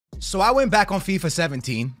So I went back on FIFA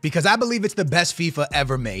 17 because I believe it's the best FIFA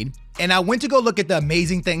ever made. And I went to go look at the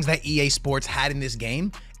amazing things that EA Sports had in this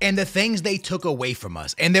game and the things they took away from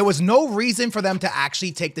us. And there was no reason for them to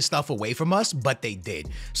actually take the stuff away from us, but they did.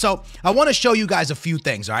 So I want to show you guys a few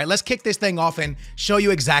things, all right? Let's kick this thing off and show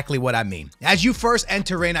you exactly what I mean. As you first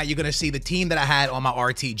enter in, you're going to see the team that I had on my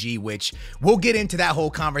RTG, which we'll get into that whole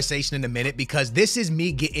conversation in a minute because this is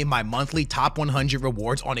me getting my monthly top 100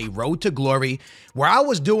 rewards on a road to glory where I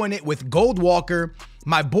was doing it with Gold Walker,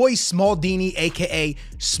 my boy Smaldini, aka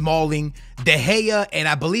Smalling, De Gea, and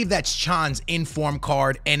I believe that's Chan's inform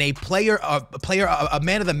card, and a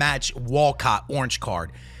man of the match Walcott orange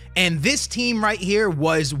card. And this team right here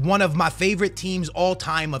was one of my favorite teams all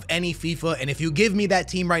time of any FIFA. And if you give me that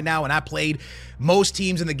team right now, and I played most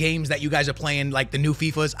teams in the games that you guys are playing, like the new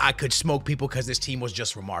FIFAs, I could smoke people because this team was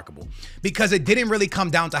just remarkable. Because it didn't really come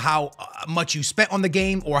down to how much you spent on the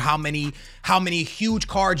game or how many huge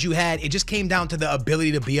cards you had. It just came down to the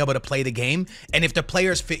ability to be able to play the game and if the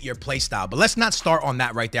players fit your play style. But let's not start on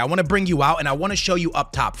that right there. I want to bring you out and I want to show you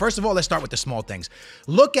up top. First of all, let's start with the small things.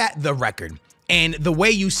 Look at the record and the way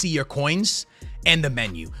you see your coins and the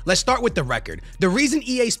menu. Let's start with the record. The reason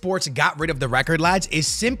EA Sports got rid of the record, lads, is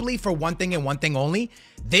simply for one thing and one thing only.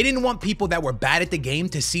 They didn't want people that were bad at the game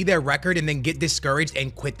to see their record and then get discouraged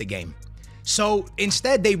and quit the game. So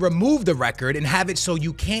instead, they removed the record and have it so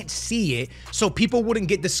you can't see it so people wouldn't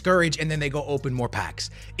get discouraged and then they go open more packs.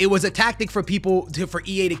 It was a tactic for for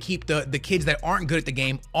EA to keep the kids that aren't good at the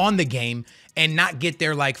game on the game and not get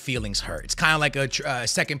their feelings hurt. It's kind of like a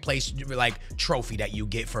second place trophy that you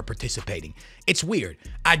get for participating. It's weird.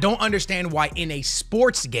 I don't understand why in a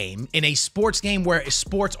sports game where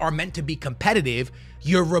sports are meant to be competitive,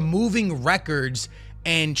 you're removing records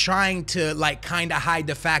and trying to kind of hide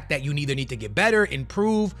the fact that you either need to get better,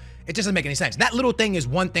 improve. It just doesn't make any sense. That little thing is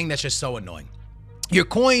one thing that's just so annoying. Your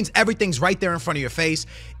coins, everything's right there in front of your face.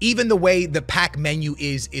 Even the way the pack menu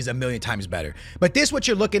is a million times better. But this, what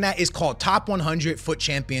you're looking at, is called Top 100 Foot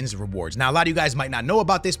Champions Rewards. Now, a lot of you guys might not know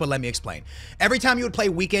about this, but let me explain. Every time you would play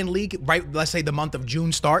Weekend League, right? Let's say the month of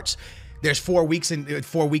June starts. There's 4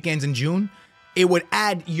 weekends in June. It would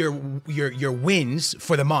add your wins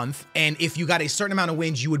for the month, and if you got a certain amount of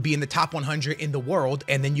wins, you would be in the top 100 in the world,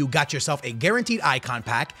 and then you got yourself a guaranteed icon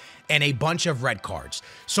pack and a bunch of red cards.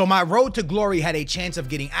 So my road to glory had a chance of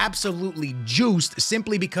getting absolutely juiced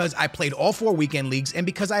simply because I played all 4 weekend leagues and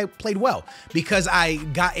because I played well, because I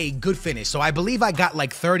got a good finish. So I believe I got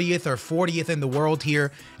 30th or 40th in the world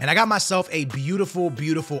here, and I got myself a beautiful,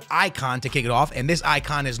 beautiful icon to kick it off, and this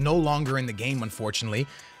icon is no longer in the game, unfortunately.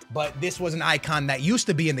 But this was an icon that used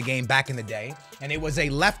to be in the game back in the day, and it was a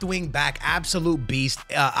left wing back, absolute beast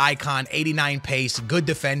icon, 89 pace, good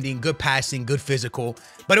defending, good passing, good physical,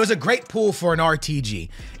 but it was a great pool for an RTG.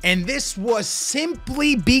 And this was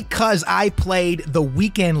simply because I played the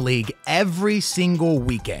weekend league every single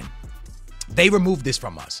weekend. They removed this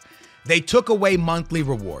from us. They took away monthly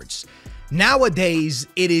rewards. Nowadays,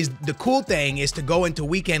 the cool thing is to go into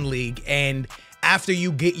weekend league and after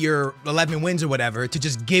you get your 11 wins or whatever, to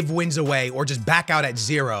just give wins away or just back out at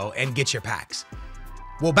 0 and get your packs.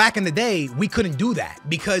 Well, back in the day, we couldn't do that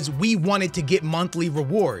because we wanted to get monthly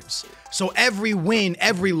rewards. So every win,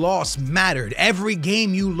 every loss mattered. Every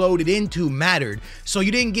game you loaded into mattered. So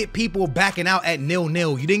you didn't get people backing out at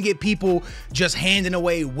 0-0. You didn't get people just handing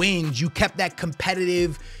away wins. You kept that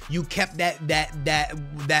competitive. You kept that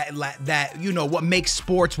what makes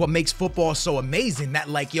sports, what makes football so amazing,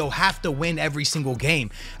 that you have to win every single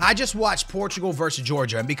game. I just watched Portugal versus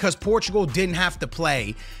Georgia, and because Portugal didn't have to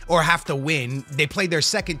play or have to win, they played their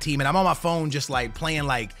second team, and I'm on my phone just playing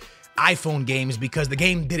iPhone games because the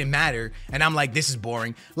game didn't matter, and I'm like, this is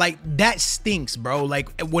boring. That stinks, bro.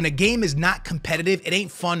 When a game is not competitive, it ain't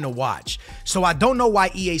fun to watch. So I don't know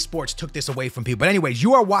why EA Sports took this away from people. But anyways,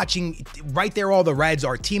 you are watching right there. All the reds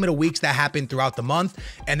are team of the weeks that happen throughout the month,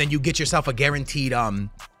 and then you get yourself a guaranteed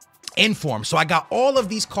inform. So I got all of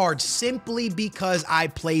these cards simply because I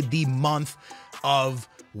played the month of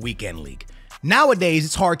weekend league. Nowadays,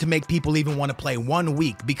 it's hard to make people even want to play 1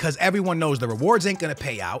 week because everyone knows the rewards ain't going to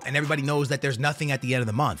pay out and everybody knows that there's nothing at the end of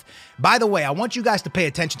the month. By the way, I want you guys to pay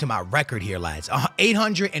attention to my record here, lads.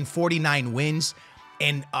 849 wins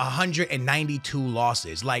and 192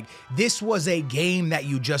 losses. This was a game that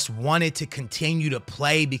you just wanted to continue to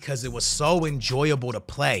play because it was so enjoyable to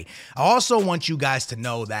play. I also want you guys to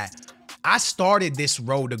know that I started this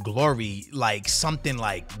road to glory something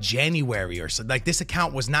like January or so. This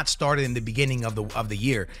account was not started in the beginning of the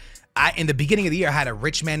year. In the beginning of the year, I had a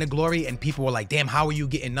rich man to glory, and people were like, damn, how are you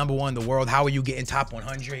getting #1 in the world? How are you getting top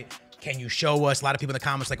 100? Can you show us? A lot of people in the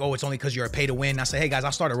comments like, oh, it's only because you're a pay to win. I say, hey guys,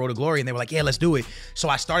 I'll start a Road to Glory. And they were like, yeah, let's do it. So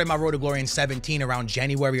I started my Road to Glory in 17 around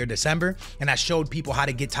January or December. And I showed people how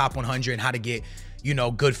to get top 100 and how to get, you know,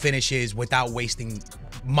 good finishes without wasting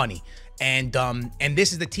money. And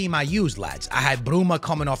this is the team I used, lads. I had Bruma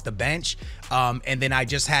coming off the bench. And then I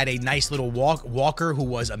just had a nice little Walker who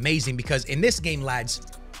was amazing, because in this game, lads,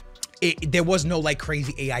 there was no like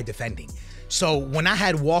crazy AI defending. So when I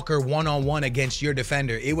had Walker one-on-one against your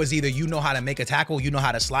defender, it was either you know how to make a tackle, you know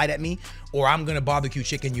how to slide at me, or I'm going to barbecue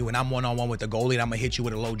chicken you and I'm one-on-one with the goalie and I'm going to hit you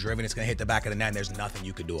with a low driven. It's going to hit the back of the net and there's nothing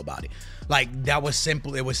you could do about it. Like, that was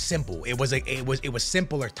simple. It was simple. It was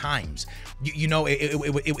simpler times. You know,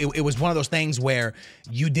 it was one of those things where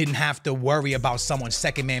you didn't have to worry about someone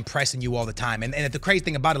second man pressing you all the time. And the crazy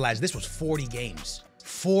thing about it, lads, this was 40 games.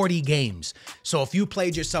 40 games. So if you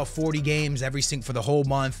played yourself 40 games for the whole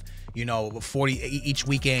month, you know, 40 each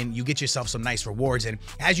weekend, you get yourself some nice rewards. And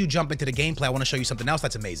as you jump into the gameplay, I want to show you something else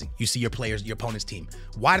that's amazing. You see your players, your opponent's team.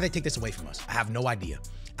 Why did they take this away from us? I have no idea.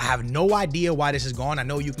 I have no idea why this is gone. I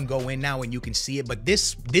know you can go in now and you can see it, but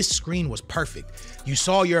this screen was perfect. You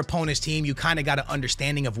saw your opponent's team. You kind of got an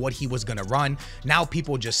understanding of what he was going to run. Now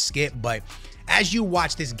people just skip, but as you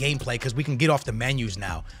watch this gameplay, because we can get off the menus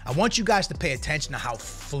now, I want you guys to pay attention to how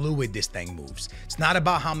fluid this thing moves. It's not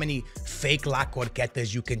about how many fake La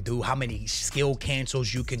Corquetas you can do, how many skill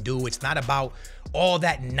cancels you can do. It's not about all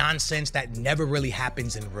that nonsense that never really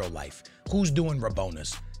happens in real life. Who's doing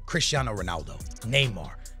Rabonas? Cristiano Ronaldo,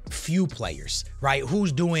 Neymar, few players, right?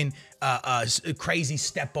 Who's doing crazy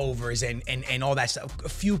step overs and all that stuff? A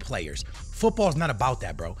few players. Football's not about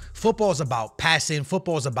that, bro. Football's about passing.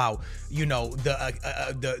 Football's about, you know,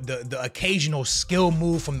 the occasional skill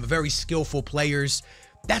move from the very skillful players.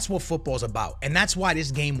 That's what football's about. And that's why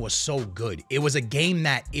this game was so good. It was a game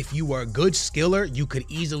that if you were a good skiller, you could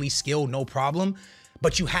easily skill, no problem.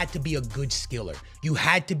 But you had to be a good skiller. You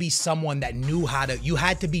had to be someone that knew how to, you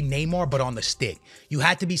had to be Neymar, but on the stick. You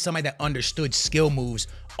had to be somebody that understood skill moves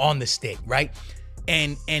on the stick, right?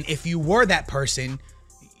 And if you were that person,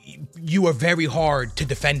 you were very hard to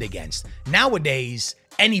defend against. Nowadays,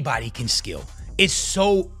 anybody can skill. It's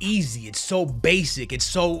so easy. It's so basic. It's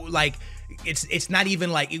so like, it's not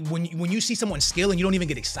even like when you see someone skilling, you don't even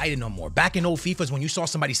get excited no more. Back in old FIFAs, when you saw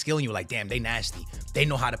somebody skilling, you were like, damn, they nasty. They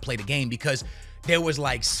know how to play the game, because there was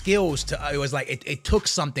like skills to, it was like, it took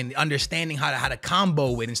something, understanding how to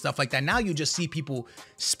combo it and stuff like that. Now you just see people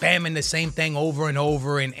spamming the same thing over and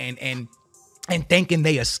over and thinking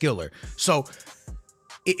they a skiller. So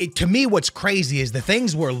to me, what's crazy is the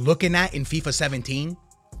things we're looking at in FIFA 17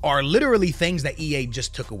 are literally things that EA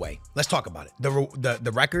just took away. Let's talk about it.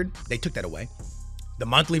 The record, they took that away. The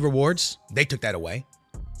monthly rewards, they took that away.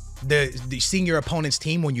 The seeing your opponent's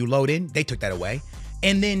team when you load in, they took that away.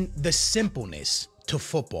 And then the simpleness to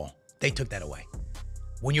football, they took that away.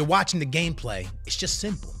 When you're watching the gameplay, it's just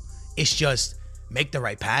simple. It's just make the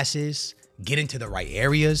right passes, get into the right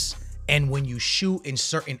areas, and when you shoot in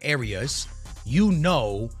certain areas, you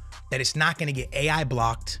know that it's not going to get AI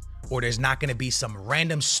blocked, or there's not going to be some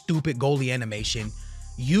random stupid goalie animation.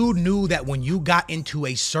 You knew that when you got into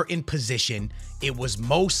a certain position, it was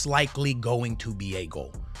most likely going to be a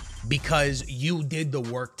goal, because you did the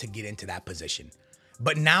work to get into that position.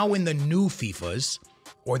 But now in the new FIFAs,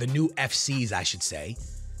 or the new FCs, I should say,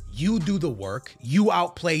 you do the work, you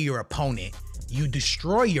outplay your opponent, you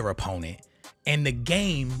destroy your opponent, and the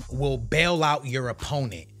game will bail out your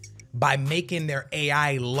opponent by making their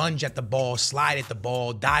AI lunge at the ball, slide at the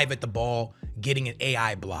ball, dive at the ball, getting an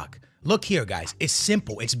AI block. Look here, guys. It's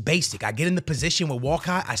simple. It's basic. I get in the position with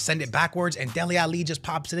Walcott, I send it backwards, and Dele Alli just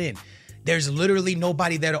pops it in. There's literally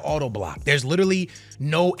nobody there to auto block. There's literally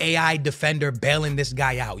no AI defender bailing this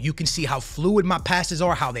guy out. You can see how fluid my passes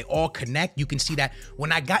are, how they all connect. You can see that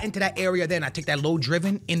when I got into that area there and I took that low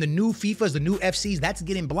driven, in the new FIFAs, the new FCs, that's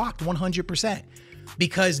getting blocked 100%.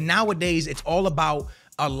 Because nowadays it's all about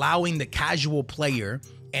allowing the casual player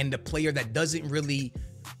and the player that doesn't really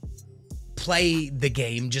play the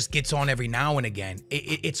game, just gets on every now and again.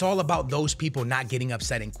 It's all about those people not getting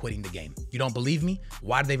upset and quitting the game. You don't believe me?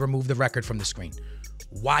 Why did they remove the record from the screen?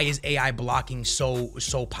 Why is AI blocking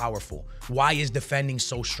so powerful? Why is defending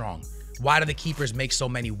so strong? Why do the keepers make so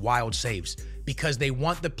many wild saves? Because they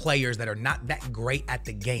want the players that are not that great at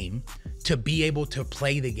the game to be able to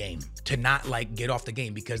play the game, to not like get off the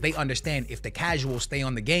game, because they understand if the casuals stay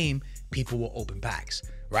on the game, people will open packs,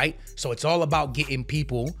 right? So it's all about getting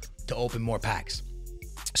people to open more packs.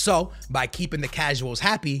 So by keeping the casuals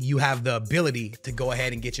happy, you have the ability to go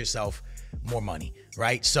ahead and get yourself more money,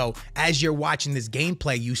 right? So as you're watching this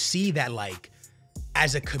gameplay, you see that like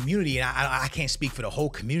as a community, and I can't speak for the whole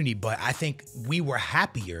community, but I think we were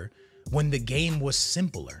happier when the game was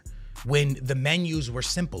simpler, when the menus were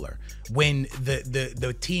simpler, when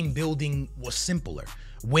the team building was simpler,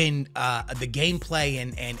 when the gameplay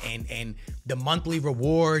and the monthly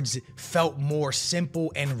rewards felt more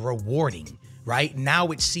simple and rewarding. Right now,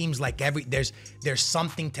 it seems like there's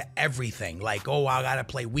something to everything. Like, oh, I gotta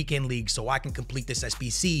play weekend league so I can complete this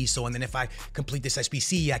SBC. And then if I complete this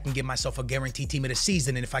SBC, I can give myself a guaranteed team of the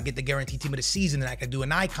season. And if I get the guaranteed team of the season, then I could do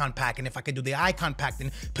an icon pack. And if I could do the icon pack,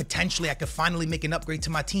 then potentially I could finally make an upgrade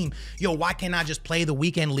to my team. Yo, why can't I just play the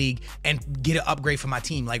weekend league and get an upgrade for my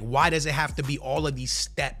team? Like, why does it have to be all of these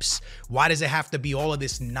steps? Why does it have to be all of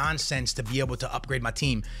this nonsense to be able to upgrade my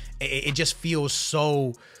team? It just feels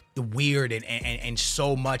so weird and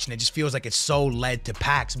so much, and it just feels like it's so led to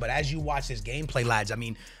packs. But as you watch this gameplay, lads, I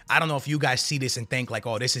mean, I don't know if you guys see this and think like,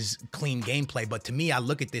 oh, this is clean gameplay, but to me, I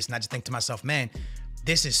look at this and I just think to myself, man,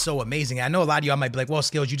 this is so amazing. I know a lot of y'all might be like, well,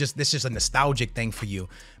 Skills, this is just a nostalgic thing for you,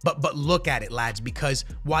 but look at it, lads, because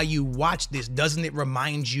while you watch this, doesn't it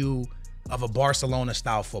remind you of a Barcelona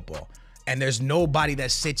style football? And there's nobody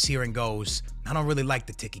that sits here and goes, I don't really like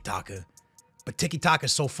the tiki-taka, but tiki-taka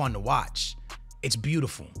is so fun to watch. It's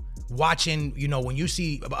beautiful. Watching, you know, when you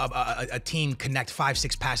see a team connect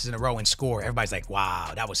 5-6 passes in a row and score, everybody's like,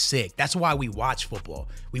 wow, that was sick. That's why we watch football.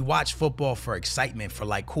 We watch football for excitement, for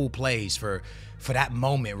like cool plays, for that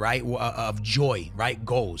moment, right, of joy, right,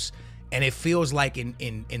 goals. And it feels like in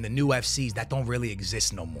the new FCs that don't really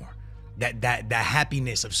exist no more. That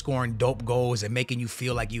happiness of scoring dope goals and making you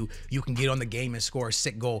feel like you can get on the game and score a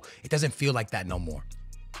sick goal, it doesn't feel like that no more.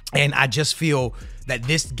 And I just feel that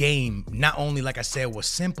this game, not only, like I said, was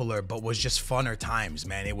simpler, but was just funner times,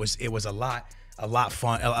 man. It was a lot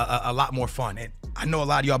fun, a lot more fun. And I know a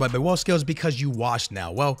lot of y'all might be, well, Skills, because you washed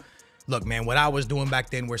now. Well, look, man, what I was doing back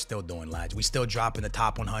then, we're still doing, lads. We still dropping the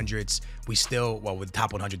top 100s. We still, well, the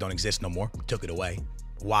top 100 don't exist no more. We took it away.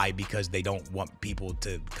 Why? Because they don't want people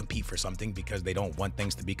to compete for something, because they don't want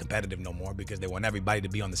things to be competitive no more, because they want everybody to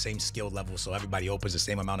be on the same skill level so everybody opens the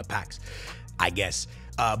same amount of packs, I guess.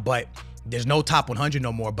 But there's no top 100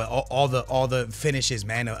 no more, but all the finishes,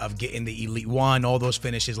 man, of getting the Elite One, all those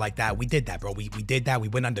finishes like that, we did that, bro. We did that. We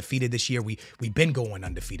went undefeated this year. We've been going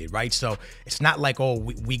undefeated, right? So it's not like, oh,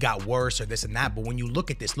 we got worse or this and that. But when you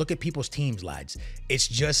look at this, look at people's teams, lads. It's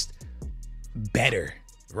just better,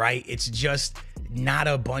 right? It's just not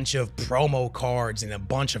a bunch of promo cards and a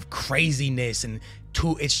bunch of craziness and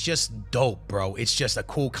it's just dope, bro. It's just a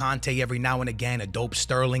cool Conte every now and again, a dope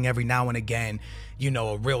Sterling every now and again, you know,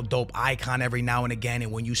 a real dope icon every now and again.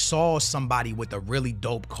 And when you saw somebody with a really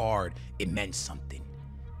dope card, it meant something.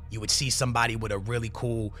 You would see somebody with a really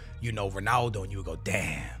cool, you know, Ronaldo, and you would go,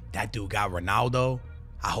 damn, that dude got Ronaldo.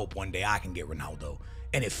 I hope one day I can get Ronaldo.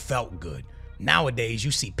 And it felt good. Nowadays,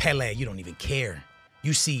 you see Pele, you don't even care.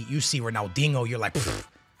 You see Ronaldinho, you're like, pfft.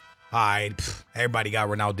 All right, everybody got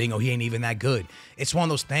Ronaldinho. He ain't even that good. It's one of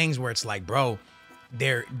those things where it's like, bro,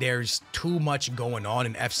 there's too much going on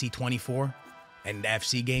in FC 24 and the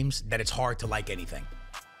FC games that it's hard to like anything.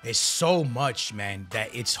 There's so much, man,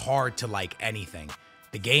 that it's hard to like anything.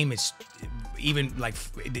 The game is even like,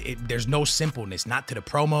 there's no simpleness, not to the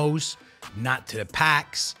promos, not to the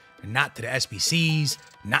packs, not to the SBCs,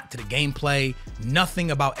 not to the gameplay.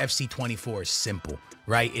 Nothing about FC 24 is simple.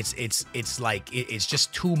 Right? It's like, it's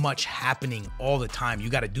just too much happening all the time. You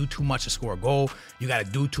got to do too much to score a goal. You got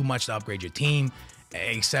to do too much to upgrade your team,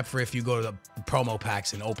 except for if you go to the promo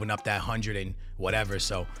packs and open up that 100 and whatever.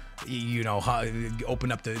 So, you know,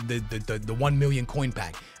 open up the 1 million coin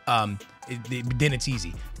pack. Then it's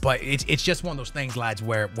easy. But it's just one of those things, lads,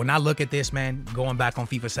 where when I look at this, man, going back on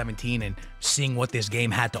FIFA 17 and seeing what this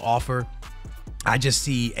game had to offer, I just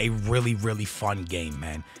see a really, really fun game,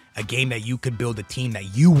 man. A game that you could build a team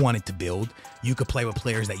that you wanted to build. You could play with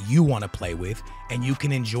players that you want to play with, and you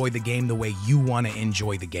can enjoy the game the way you want to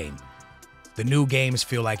enjoy the game. The new games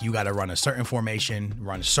feel like you got to run a certain formation,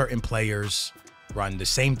 run certain players, run the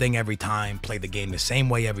same thing every time, play the game the same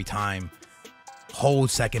way every time,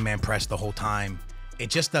 hold second man press the whole time. It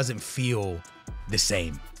just doesn't feel the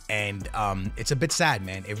same. And it's a bit sad,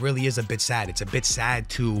 man. It really is a bit sad. It's a bit sad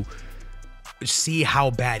to see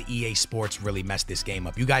how bad EA Sports really messed this game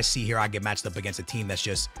up. You guys see here, I get matched up against a team that's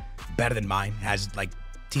just better than mine, has like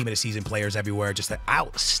team of the season players everywhere, just an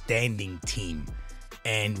outstanding team.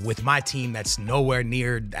 And with my team that's nowhere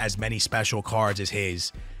near as many special cards as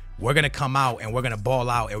his, we're going to come out and we're going to ball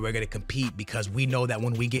out and we're going to compete, because we know that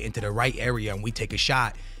when we get into the right area and we take a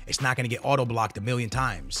shot, it's not going to get auto blocked a million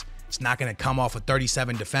times. It's not going to come off of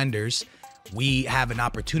 37 defenders. We have an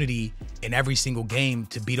opportunity in every single game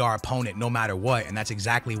to beat our opponent no matter what, and that's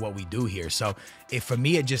exactly what we do here. So for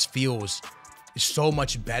me, it just feels so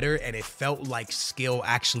much better, and it felt like skill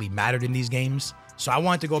actually mattered in these games. So I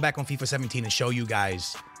wanted to go back on FIFA 17 and show you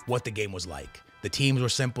guys what the game was like. The teams were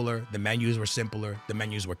simpler, the menus were simpler, the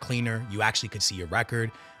menus were cleaner. You actually could see your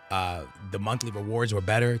record. The monthly rewards were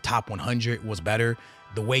better. Top 100 was better.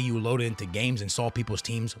 The way you loaded into games and saw people's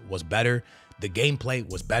teams was better. The gameplay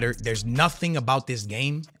was better. There's nothing about this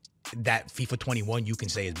game that FIFA 21 you can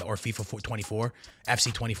say is, or FIFA 24,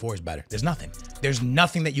 FC 24 is better. There's nothing. There's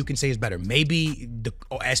nothing that you can say is better. Maybe the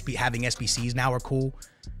having SBCs now are cool.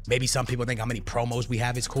 Maybe some people think how many promos we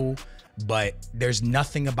have is cool, but there's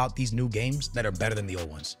nothing about these new games that are better than the old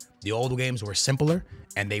ones. The old games were simpler,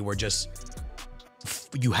 and they were just,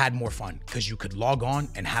 you had more fun because you could log on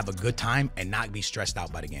and have a good time and not be stressed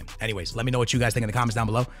out by the game. Anyways, let me know what you guys think in the comments down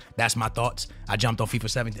below. That's my thoughts. I jumped on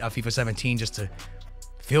FIFA 17 just to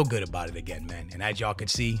feel good about it again, man. And as y'all could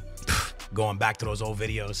see, going back to those old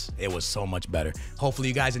videos, it was so much better. Hopefully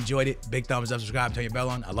you guys enjoyed it. Big thumbs up, subscribe, turn your bell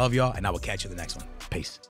on. I love y'all, and I will catch you in the next one. Peace.